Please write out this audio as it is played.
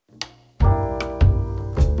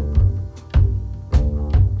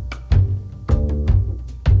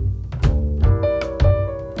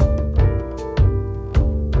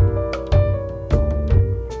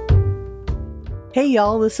Hey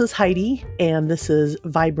y'all, this is Heidi, and this is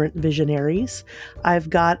Vibrant Visionaries.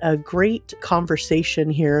 I've got a great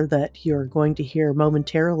conversation here that you're going to hear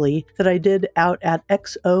momentarily that I did out at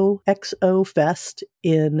XOXO Fest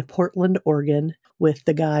in Portland, Oregon with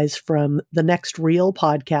the guys from the Next Reel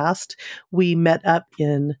podcast. We met up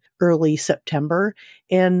in early September,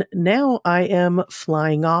 and now I am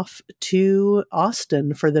flying off to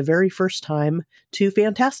Austin for the very first time to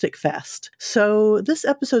Fantastic Fest. So this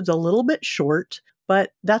episode's a little bit short,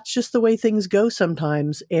 but that's just the way things go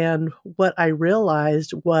sometimes. And what I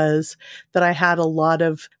realized was that I had a lot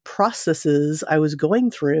of processes I was going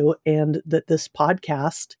through, and that this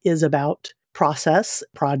podcast is about process,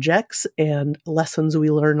 projects, and lessons we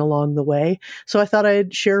learn along the way. So I thought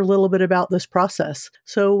I'd share a little bit about this process.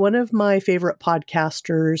 So one of my favorite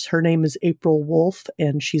podcasters, her name is April Wolf,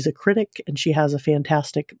 and she's a critic, and she has a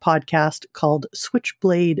fantastic podcast called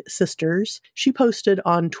Switchblade Sisters. She posted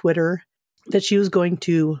on Twitter that she was going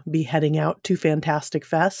to be heading out to Fantastic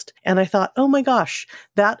Fest. And I thought, oh my gosh,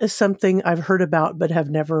 that is something I've heard about but have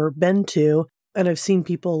never been to. And I've seen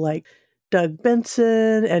people like Doug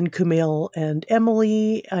Benson and Kumail and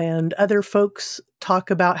Emily and other folks talk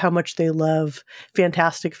about how much they love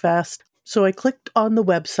Fantastic Fest. So I clicked on the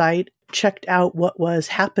website, checked out what was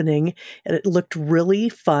happening, and it looked really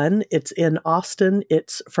fun. It's in Austin.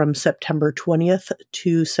 It's from September 20th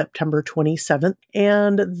to September 27th.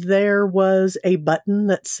 And there was a button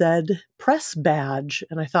that said press badge.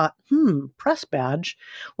 And I thought, press badge?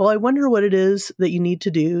 Well, I wonder what it is that you need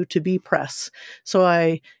to do to be press. So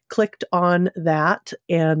I clicked on that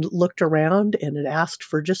and looked around, and it asked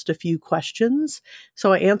for just a few questions.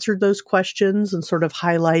 So I answered those questions and sort of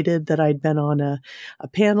highlighted that I'd been on a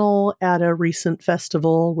panel at a recent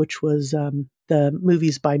festival, which was the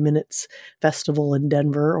Movies by Minutes Festival in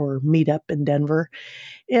Denver, or Meetup in Denver,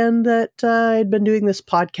 and that I'd been doing this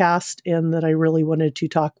podcast, and that I really wanted to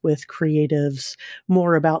talk with creatives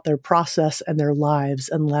more about their process and their lives,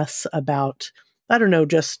 and less about,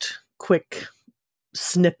 just quick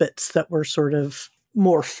snippets that were sort of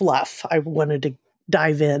more fluff. I wanted to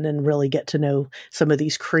dive in and really get to know some of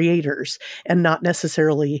these creators, and not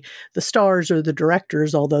necessarily the stars or the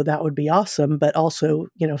directors, although that would be awesome, but also,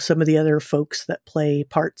 some of the other folks that play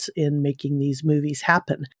parts in making these movies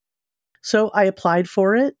happen. So I applied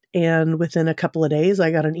for it, and within a couple of days,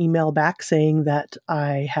 I got an email back saying that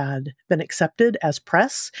I had been accepted as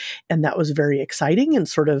press, and that was very exciting and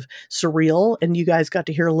sort of surreal. And you guys got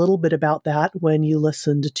to hear a little bit about that when you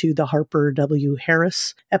listened to the Harper W.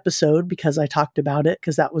 Harris episode, because I talked about it,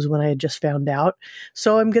 because that was when I had just found out.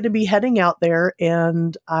 So I'm going to be heading out there,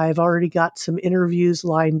 and I've already got some interviews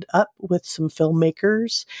lined up with some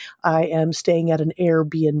filmmakers. I am staying at an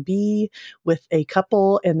Airbnb with a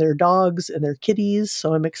couple and their dogs and their kitties,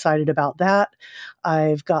 so I'm excited about that.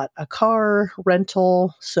 I've got a car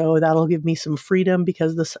rental, so that'll give me some freedom,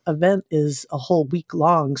 because this event is a whole week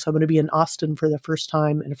long. So I'm going to be in Austin for the first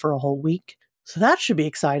time and for a whole week. So that should be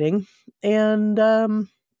exciting. And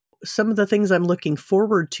some of the things I'm looking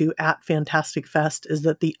forward to at Fantastic Fest is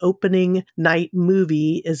that the opening night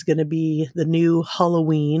movie is going to be the new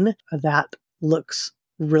Halloween. That looks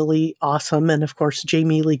really awesome. And of course,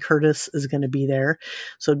 Jamie Lee Curtis is going to be there.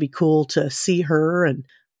 So it'd be cool to see her. And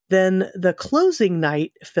then the closing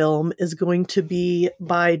night film is going to be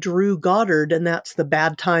by Drew Goddard, and that's The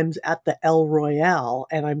Bad Times at the El Royale.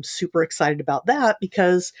 And I'm super excited about that,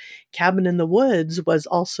 because Cabin in the Woods was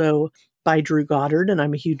also by Drew Goddard, and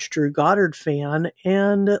I'm a huge Drew Goddard fan,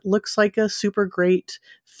 and it looks like a super great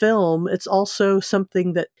film. It's also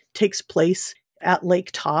something that takes place at Lake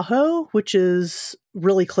Tahoe, which is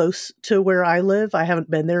really close to where I live. I haven't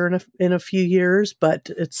been there in a few years, but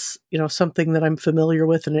it's, something that I'm familiar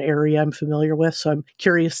with, in an area I'm familiar with. So I'm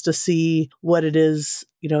curious to see what it is,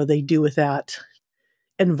 they do with that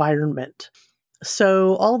environment.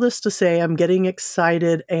 So all this to say, I'm getting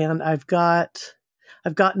excited, and I've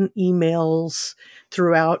gotten emails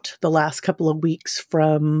throughout the last couple of weeks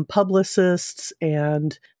from publicists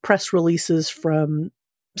and press releases from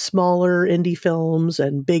smaller indie films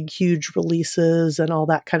and big, huge releases and all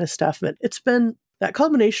that kind of stuff. And it's been that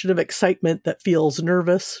combination of excitement that feels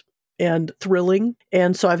nervous and thrilling.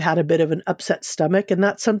 And so I've had a bit of an upset stomach. And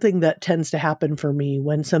that's something that tends to happen for me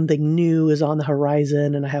when something new is on the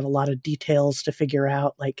horizon and I have a lot of details to figure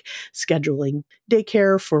out, like scheduling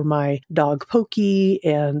daycare for my dog Pokey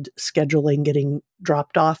and scheduling getting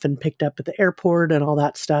dropped off and picked up at the airport and all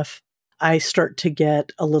that stuff. I start to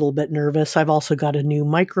get a little bit nervous. I've also got a new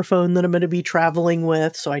microphone that I'm going to be traveling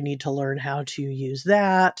with, so I need to learn how to use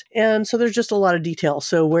that. And so there's just a lot of detail.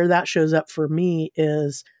 So where that shows up for me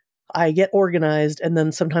is I get organized, and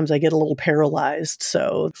then sometimes I get a little paralyzed.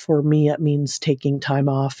 So for me, it means taking time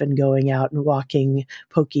off and going out and walking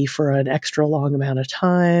Pokey for an extra long amount of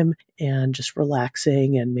time and just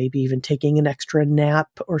relaxing, and maybe even taking an extra nap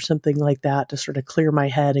or something like that to sort of clear my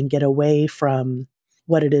head and get away from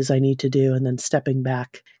what it is I need to do, and then stepping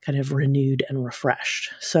back kind of renewed and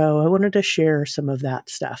refreshed. So I wanted to share some of that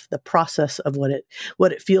stuff, the process of what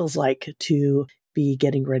it feels like to be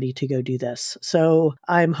getting ready to go do this. So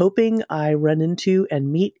I'm hoping I run into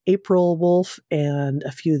and meet April Wolf and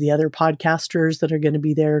a few of the other podcasters that are going to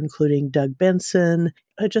be there, including Doug Benson.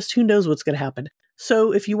 Just who knows what's going to happen.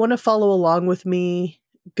 So if you want to follow along with me,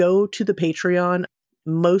 go to the Patreon.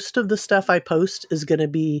 Most of the stuff I post is going to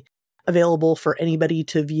be available for anybody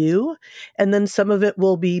to view. And then some of it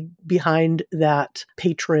will be behind that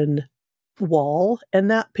patron wall, and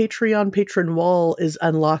that Patreon patron wall is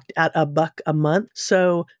unlocked at $1 a month.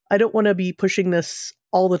 So I don't want to be pushing this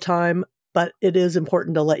all the time, but it is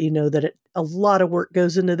important to let you know that a lot of work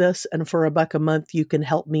goes into this, and for $1 a month you can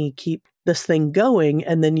help me keep this thing going,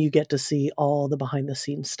 and then you get to see all the behind the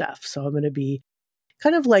scenes stuff. So I'm going to be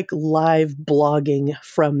kind of like live blogging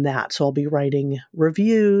from that. So I'll be writing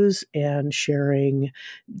reviews and sharing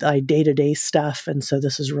the day-to-day stuff. And so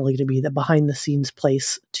this is really going to be the behind the scenes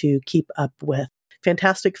place to keep up with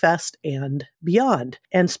Fantastic Fest and beyond.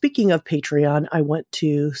 And speaking of Patreon, I want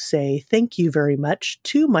to say thank you very much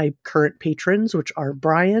to my current patrons, which are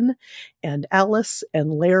Brian and Alice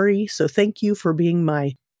and Larry. So thank you for being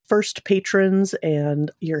my first patrons, and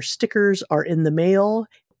your stickers are in the mail.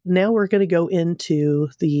 Now we're going to go into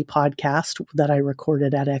the podcast that I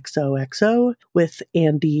recorded at XOXO with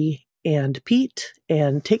Andy and Pete,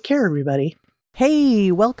 and take care, everybody.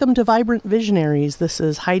 Hey, welcome to Vibrant Visionaries. This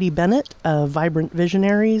is Heidi Bennett of Vibrant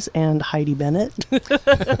Visionaries and Heidi Bennett.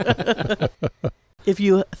 If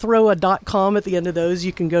you throw a .com at the end of those,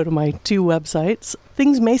 you can go to my 2 websites.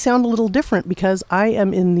 Things may sound a little different because I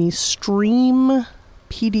am in the Stream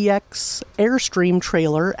PDX Airstream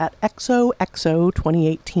trailer at XOXO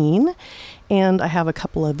 2018, and I have a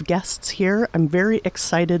couple of guests here. I'm very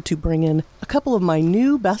excited to bring in a couple of my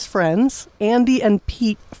new best friends, Andy and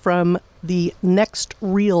Pete from the Next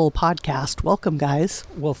Reel podcast. Welcome, guys.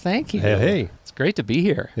 Well, thank you. Hey. It's great to be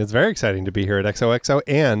here. It's very exciting to be here at XOXO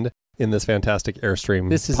and in this fantastic Airstream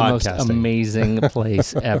This is the most amazing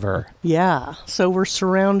place ever. Yeah. So we're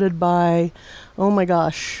surrounded by, oh my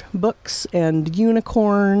gosh, books and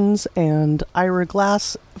unicorns and Ira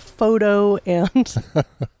Glass photo, and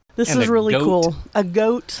this And is a really goat. cool. A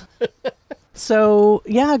goat. So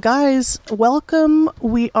yeah, guys, welcome.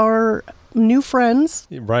 We are new friends.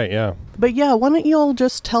 Right, yeah. But yeah, why don't you all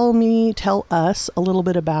just tell us a little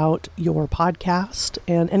bit about your podcast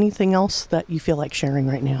and anything else that you feel like sharing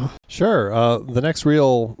right now. Sure. The Next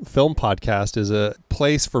Reel Film Podcast is a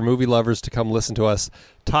place for movie lovers to come listen to us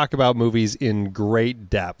talk about movies in great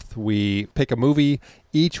depth. We pick a movie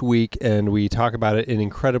each week and we talk about it in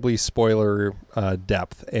incredibly spoiler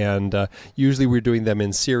depth. And usually we're doing them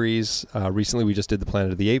in series. Recently we just did the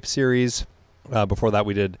Planet of the Apes series. Before that,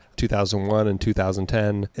 we did 2001 and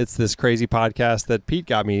 2010. It's this crazy podcast that Pete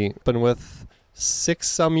got me open with 6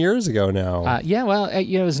 some years ago now.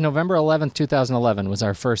 It was November 11th, 2011 was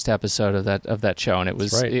our first episode of that show, and it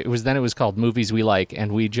was right. it was called Movies We Like,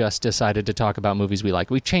 and we just decided to talk about movies we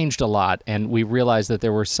like. We changed a lot, and we realized that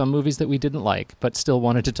there were some movies that we didn't like, but still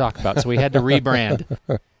wanted to talk about, so we had to rebrand.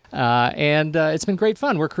 And it's been great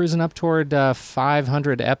fun. We're cruising up toward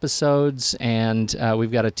 500 episodes, and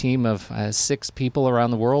we've got a team of 6 people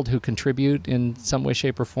around the world who contribute in some way,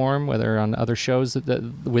 shape, or form, whether on other shows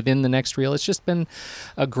within the Next Reel. It's just been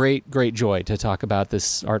a great, great joy to talk about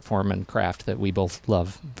this art form and craft that we both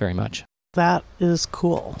love very much. That is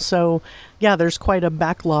cool. So, yeah, there's quite a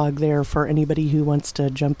backlog there for anybody who wants to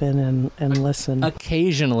jump in and listen.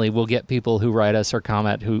 Occasionally, we'll get people who write us or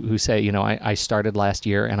comment who say, I started last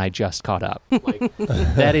year and I just caught up. Like,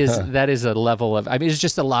 that is a level of, it's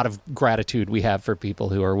just a lot of gratitude we have for people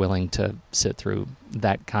who are willing to sit through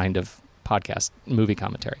that kind of podcast movie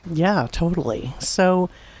commentary. Yeah, totally. So,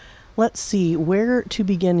 let's see where to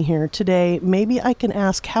begin here today. Maybe I can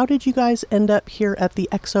ask, how did you guys end up here at the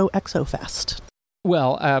XOXO Fest?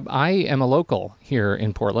 Well, I am a local here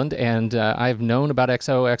in Portland, and I've known about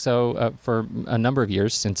XOXO for a number of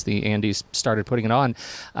years since the Andys started putting it on.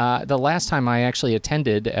 The last time I actually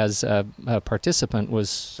attended as a participant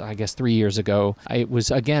was, I guess, 3 years ago. It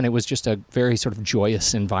was just a very sort of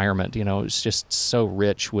joyous environment. It was just so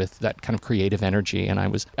rich with that kind of creative energy, and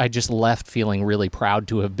I just left feeling really proud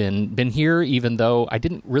to have been here, even though I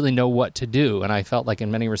didn't really know what to do, and I felt like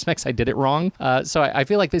in many respects I did it wrong. So I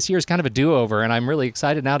feel like this year is kind of a do-over, and I'm really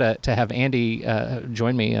excited now to have Andy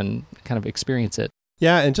join me and kind of experience it.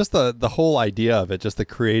 Yeah, and just the whole idea of it, just the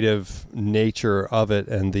creative nature of it,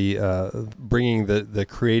 and the bringing the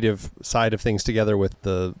creative side of things together with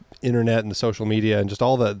the internet and the social media, and just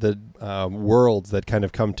all the worlds that kind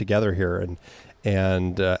of come together here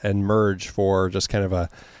and merge for just kind of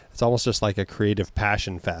it's almost just like a creative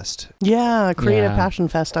passion fest. Yeah, creative passion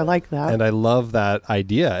fest. I like that. And I love that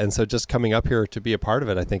idea. And so just coming up here to be a part of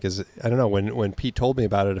it, I think is, I don't know, when Pete told me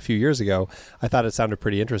about it a few years ago, I thought it sounded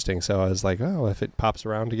pretty interesting. So I was like, oh, if it pops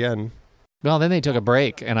around again. Well, then they took a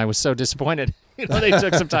break, and I was so disappointed. They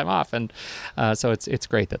took some time off, and so it's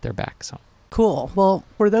great that they're back. So. Cool. Well,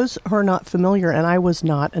 for those who are not familiar, and I was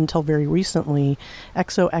not until very recently,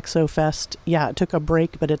 XOXO Fest, it took a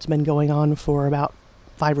break, but it's been going on for about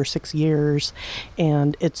 5 or 6 years,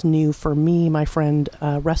 and it's new for me. My friend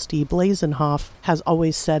Rusty Blazenhoff has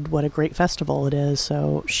always said what a great festival it is,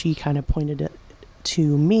 so she kind of pointed it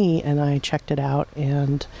to me, and I checked it out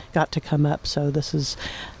and got to come up. So this is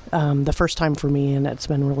the first time for me, and it's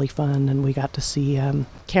been really fun. And we got to see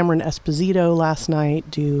Cameron Esposito last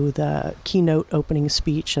night do the keynote opening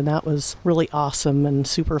speech, and that was really awesome and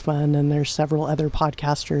super fun. And there's several other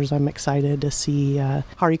podcasters I'm excited to see,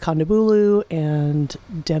 Hari Kondabolu and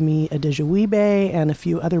Demi Adejowibe, and a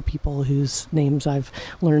few other people whose names I've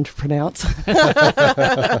learned to pronounce.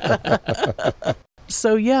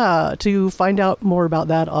 So to find out more about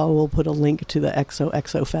that, I will put a link to the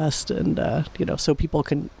XOXO Fest, and so people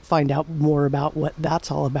can find out more about what that's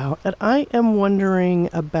all about. And I am wondering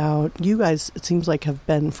about you guys. It seems like have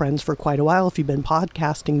been friends for quite a while. If you've been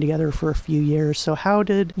podcasting together for a few years, so how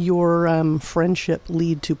did your friendship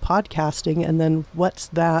lead to podcasting, and then what's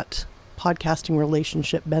that podcasting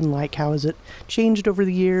relationship been like? How has it changed over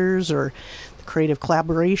the years, or the creative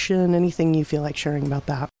collaboration? Anything you feel like sharing about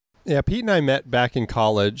that? Yeah, Pete and I met back in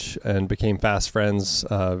college and became fast friends,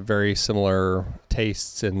 very similar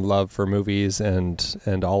tastes and love for movies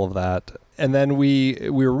and all of that. And then we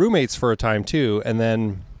were roommates for a time too, and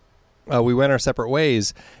then we went our separate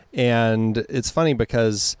ways. And it's funny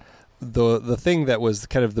because the thing that was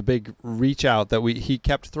kind of the big reach out that he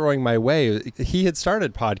kept throwing my way, he had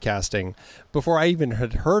started podcasting before I even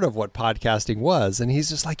had heard of what podcasting was. And he's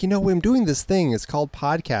just like, I'm doing this thing. It's called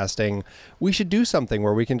podcasting. We should do something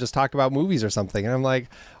where we can just talk about movies or something. And I'm like,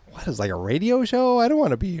 what is, like a radio show? I don't want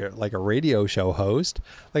to be like a radio show host.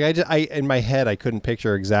 Like I in my head, I couldn't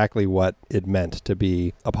picture exactly what it meant to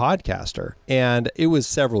be a podcaster. And it was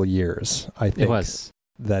several years, I think. It was.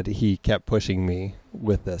 That he kept pushing me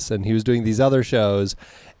with this, and he was doing these other shows,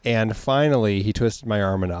 and finally he twisted my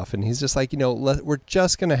arm enough, and he's just like, we're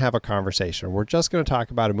just going to have a conversation. We're just going to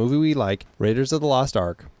talk about a movie we like, Raiders of the Lost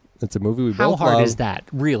Ark. It's a movie we both love. How hard is that,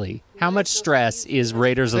 really? How much stress is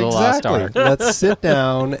Raiders of the Lost Ark? Let's sit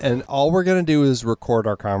down, and all we're going to do is record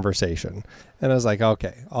our conversation. And I was like,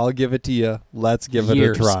 okay, I'll give it to you. Let's give it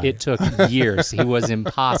a try. It took years. He was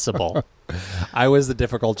impossible. I was the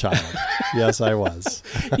difficult child. Yes, I was.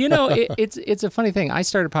 It's a funny thing. I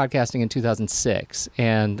started podcasting in 2006,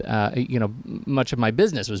 and much of my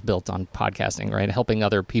business was built on podcasting, right? Helping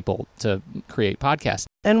other people to create podcasts.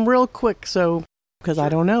 And real quick, because I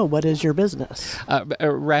don't know, what is your business?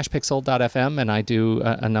 Rashpixel.fm, and I do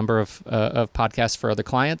a number of podcasts for other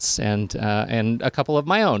clients and a couple of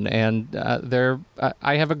my own. And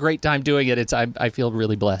I have a great time doing it. I feel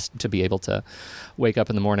really blessed to be able to wake up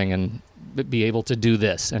in the morning and be able to do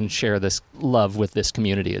this and share this love with this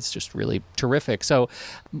community. It's just really terrific. So,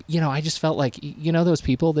 I just felt like, those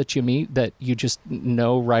people that you meet that you just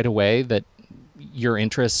know right away that your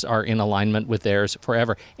interests are in alignment with theirs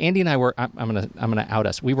forever. Andy and I were, I'm gonna out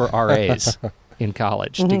us. We were RAs in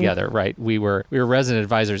college together, right? We were resident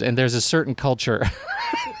advisors, and there's a certain culture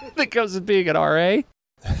that comes with being an RA.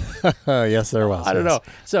 Yes, there was. I don't know.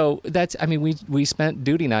 So we spent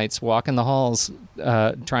duty nights walking the halls,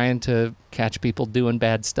 trying to catch people doing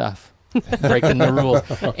bad stuff, breaking the rules,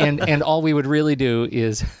 and all we would really do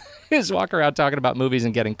is walk around talking about movies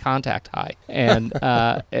and getting contact high. And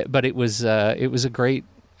but it was a great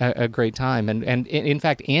time. And in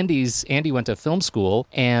fact, Andy went to film school,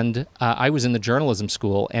 and I was in the journalism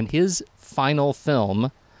school, and his final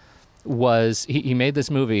film was he made this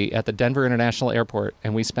movie at the Denver International Airport,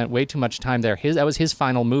 and we spent way too much time there. That was his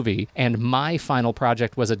final movie, and my final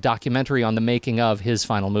project was a documentary on the making of his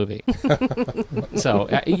final movie. So,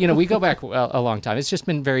 we go back a long time. It's just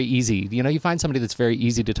been very easy. You find somebody that's very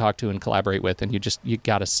easy to talk to and collaborate with, and you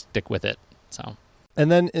got to stick with it. So. And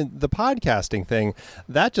then the podcasting thing,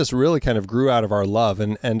 that just really kind of grew out of our love.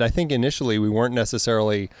 And I think initially we weren't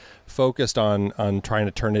necessarily focused on trying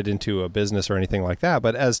to turn it into a business or anything like that.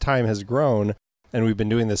 But as time has grown, and we've been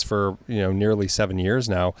doing this for, nearly 7 years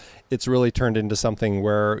now, it's really turned into something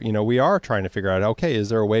where, we are trying to figure out, okay, is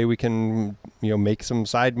there a way we can, make some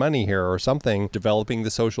side money here or something, developing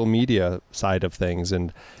the social media side of things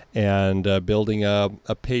and building a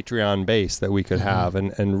Patreon base that we could have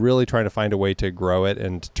and really trying to find a way to grow it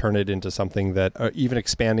and turn it into something that, even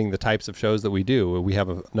expanding the types of shows that we do. We have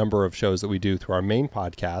a number of shows that we do through our main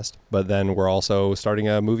podcast, but then we're also starting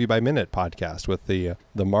a movie by minute podcast with the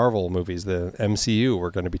Marvel movies, the MCU.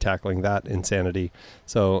 We're going to be tackling that insanity.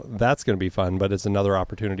 So that's going to be fun, but it's another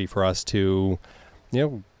opportunity for us to,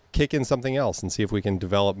 kick in something else and see if we can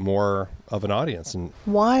develop more of an audience. And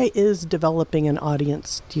why is developing an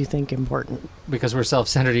audience, do you think, important? Because we're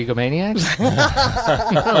self-centered egomaniacs?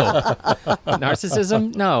 No.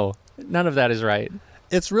 Narcissism? No. None of that is right.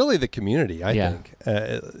 It's really the community, I think.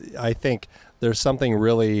 I think there's something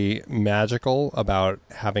really magical about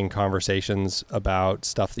having conversations about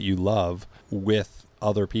stuff that you love with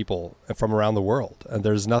other people from around the world. And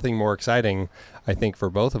there's nothing more exciting, I think, for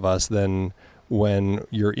both of us than when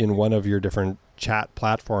you're in one of your different chat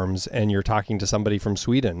platforms and you're talking to somebody from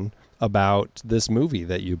Sweden about this movie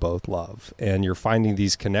that you both love, and you're finding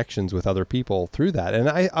these connections with other people through that. And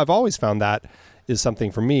I've always found that is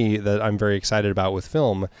something for me that I'm very excited about with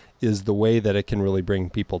film, is the way that it can really bring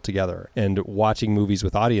people together. And watching movies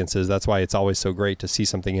with audiences, that's why it's always so great to see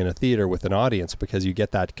something in a theater with an audience, because you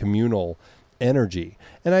get that communal energy.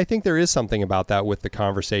 And I think there is something about that with the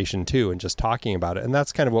conversation too, and just talking about it. And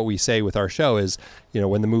that's kind of what we say with our show is,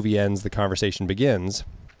 when the movie ends, the conversation begins.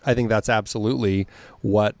 I think that's absolutely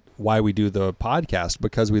why we do the podcast,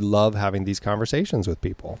 because we love having these conversations with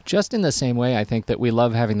people. Just in the same way, I think that we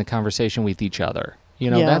love having the conversation with each other.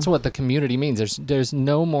 That's what the community means. There's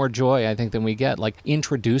no more joy, I think, than we get, like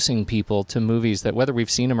introducing people to movies that, whether we've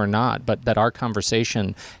seen them or not, but that our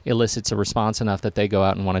conversation elicits a response enough that they go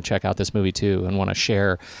out and want to check out this movie too, and want to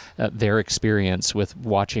share their experience with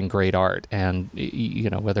watching great art. And,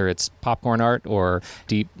 whether it's popcorn art or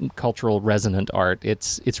deep cultural resonant art,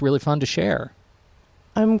 it's really fun to share.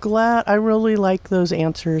 I'm glad. I really like those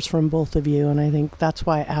answers from both of you, and I think that's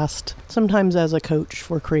why I asked. Sometimes as a coach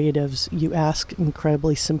for creatives, you ask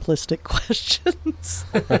incredibly simplistic questions.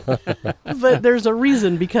 But there's a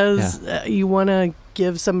reason, because you want to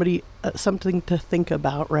give somebody something to think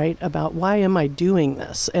about, right? About why am I doing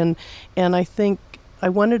this? And I think I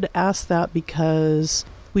wanted to ask that because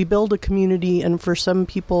we build a community, and for some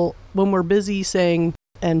people, when we're busy saying,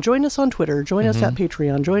 and join us on Twitter, join us at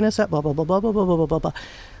Patreon, join us at blah, blah, blah, blah, blah, blah, blah, blah, blah.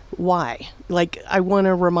 Why? Like, I want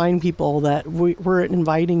to remind people that we're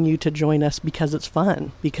inviting you to join us because it's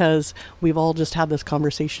fun, because we've all just had this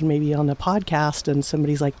conversation maybe on a podcast, and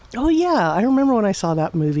somebody's like, oh yeah, I remember when I saw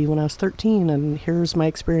that movie when I was 13, and here's my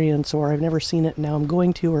experience, or I've never seen it, now I'm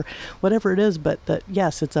going to, or whatever it is. But that,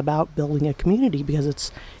 yes, it's about building a community because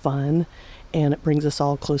it's fun, and it brings us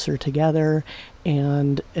all closer together,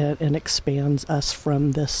 and it expands us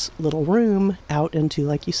from this little room out into,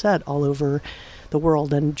 like you said, all over the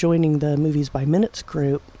world. And joining the Movies by Minutes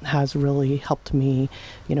group has really helped me,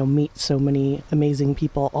 meet so many amazing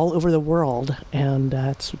people all over the world, and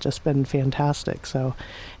it's just been fantastic. So,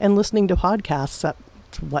 and listening to podcasts,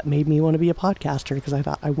 that's what made me want to be a podcaster, because I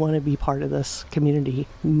thought I want to be part of this community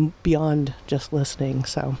beyond just listening.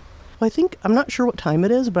 So I think, I'm not sure what time it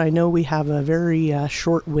is, but I know we have a very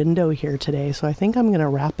short window here today, so I think I'm going to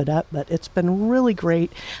wrap it up. But it's been really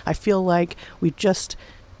great. I feel like we just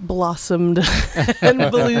blossomed and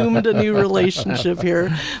bloomed a new relationship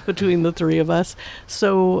here between the three of us.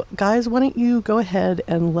 So guys, why don't you go ahead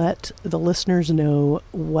and let the listeners know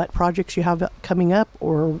what projects you have coming up,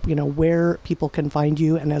 or where people can find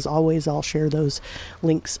you. And as always, I'll share those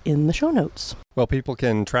links in the show notes. Well, people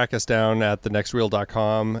can track us down at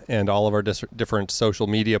thenextreel.com, and all of our different social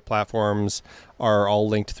media platforms are all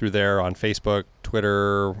linked through there on Facebook,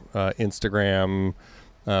 Twitter, Instagram,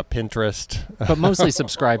 Pinterest. But mostly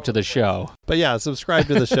subscribe to the show. But yeah, subscribe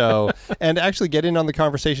to the show and actually get in on the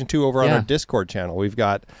conversation too over on our Discord channel. We've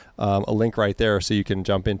got a link right there, so you can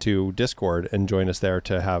jump into Discord and join us there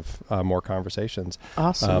to have more conversations.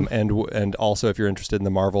 Awesome. And also, if you're interested in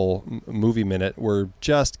the Marvel Movie Minute, we're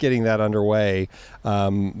just getting that underway,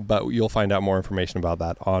 but you'll find out more information about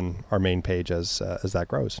that on our main page as that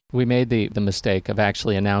grows. We made the mistake of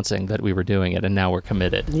actually announcing that we were doing it, and now we're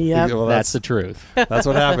committed. Yeah, well, that's the truth. That's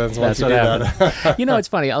what happens once you do that. It's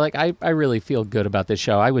funny. Like, I really feel good about this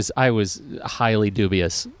show. I was highly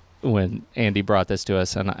dubious when Andy brought this to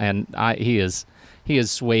us, and he has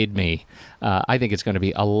swayed me. I think it's going to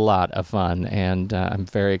be a lot of fun, and I'm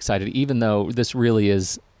very excited. Even though this really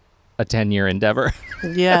is a 10-year endeavor.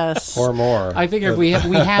 Yes. Or more. I figured we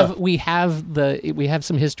have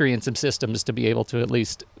some history and some systems to be able to at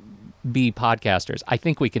least be podcasters. I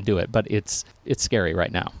think we can do it, but it's scary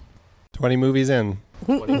right now. 20 movies in.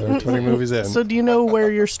 20 movies in. So do you know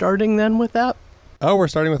where you're starting then with that? Oh, we're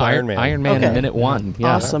starting with Iron Man. Iron Man in minute 1.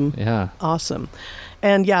 Yeah. Awesome. Yeah. Awesome.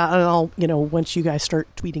 And yeah, and I'll, once you guys start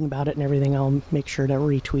tweeting about it and everything, I'll make sure to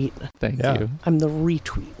retweet. Thank you. I'm the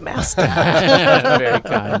retweet master. Very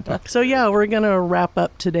kind. So yeah, we're going to wrap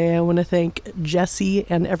up today. I want to thank Jesse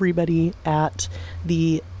and everybody at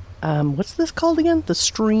the, what's this called again? The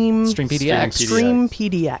Stream PDX. Stream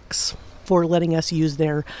PDX. For letting us use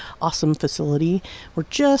their awesome facility. We're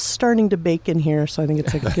just starting to bake in here, so I think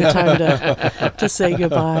it's a good time to say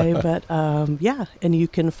goodbye. But yeah, and you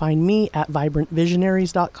can find me at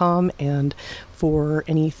vibrantvisionaries.com, and for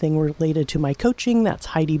anything related to my coaching, that's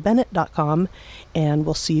HeidiBennett.com, and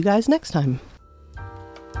we'll see you guys next time.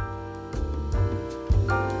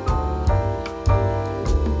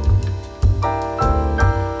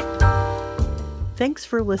 Thanks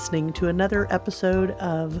for listening to another episode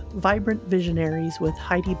of Vibrant Visionaries with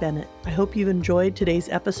Heidi Bennett. I hope you've enjoyed today's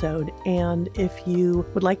episode, and if you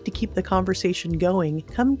would like to keep the conversation going,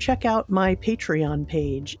 come check out my Patreon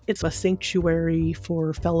page. It's a sanctuary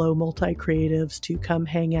for fellow multi-creatives to come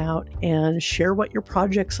hang out and share what your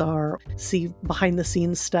projects are, see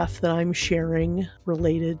behind-the-scenes stuff that I'm sharing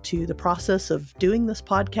related to the process of doing this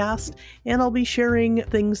podcast, and I'll be sharing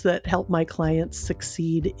things that help my clients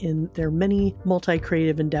succeed in their many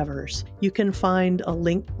multi-creative endeavors. You can find a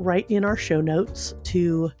link right in our show notes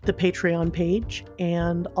to the Patreon page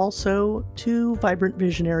and also to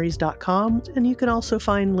vibrantvisionaries.com. And you can also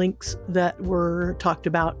find links that were talked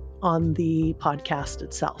about on the podcast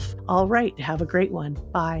itself. All right, have a great one.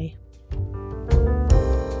 Bye.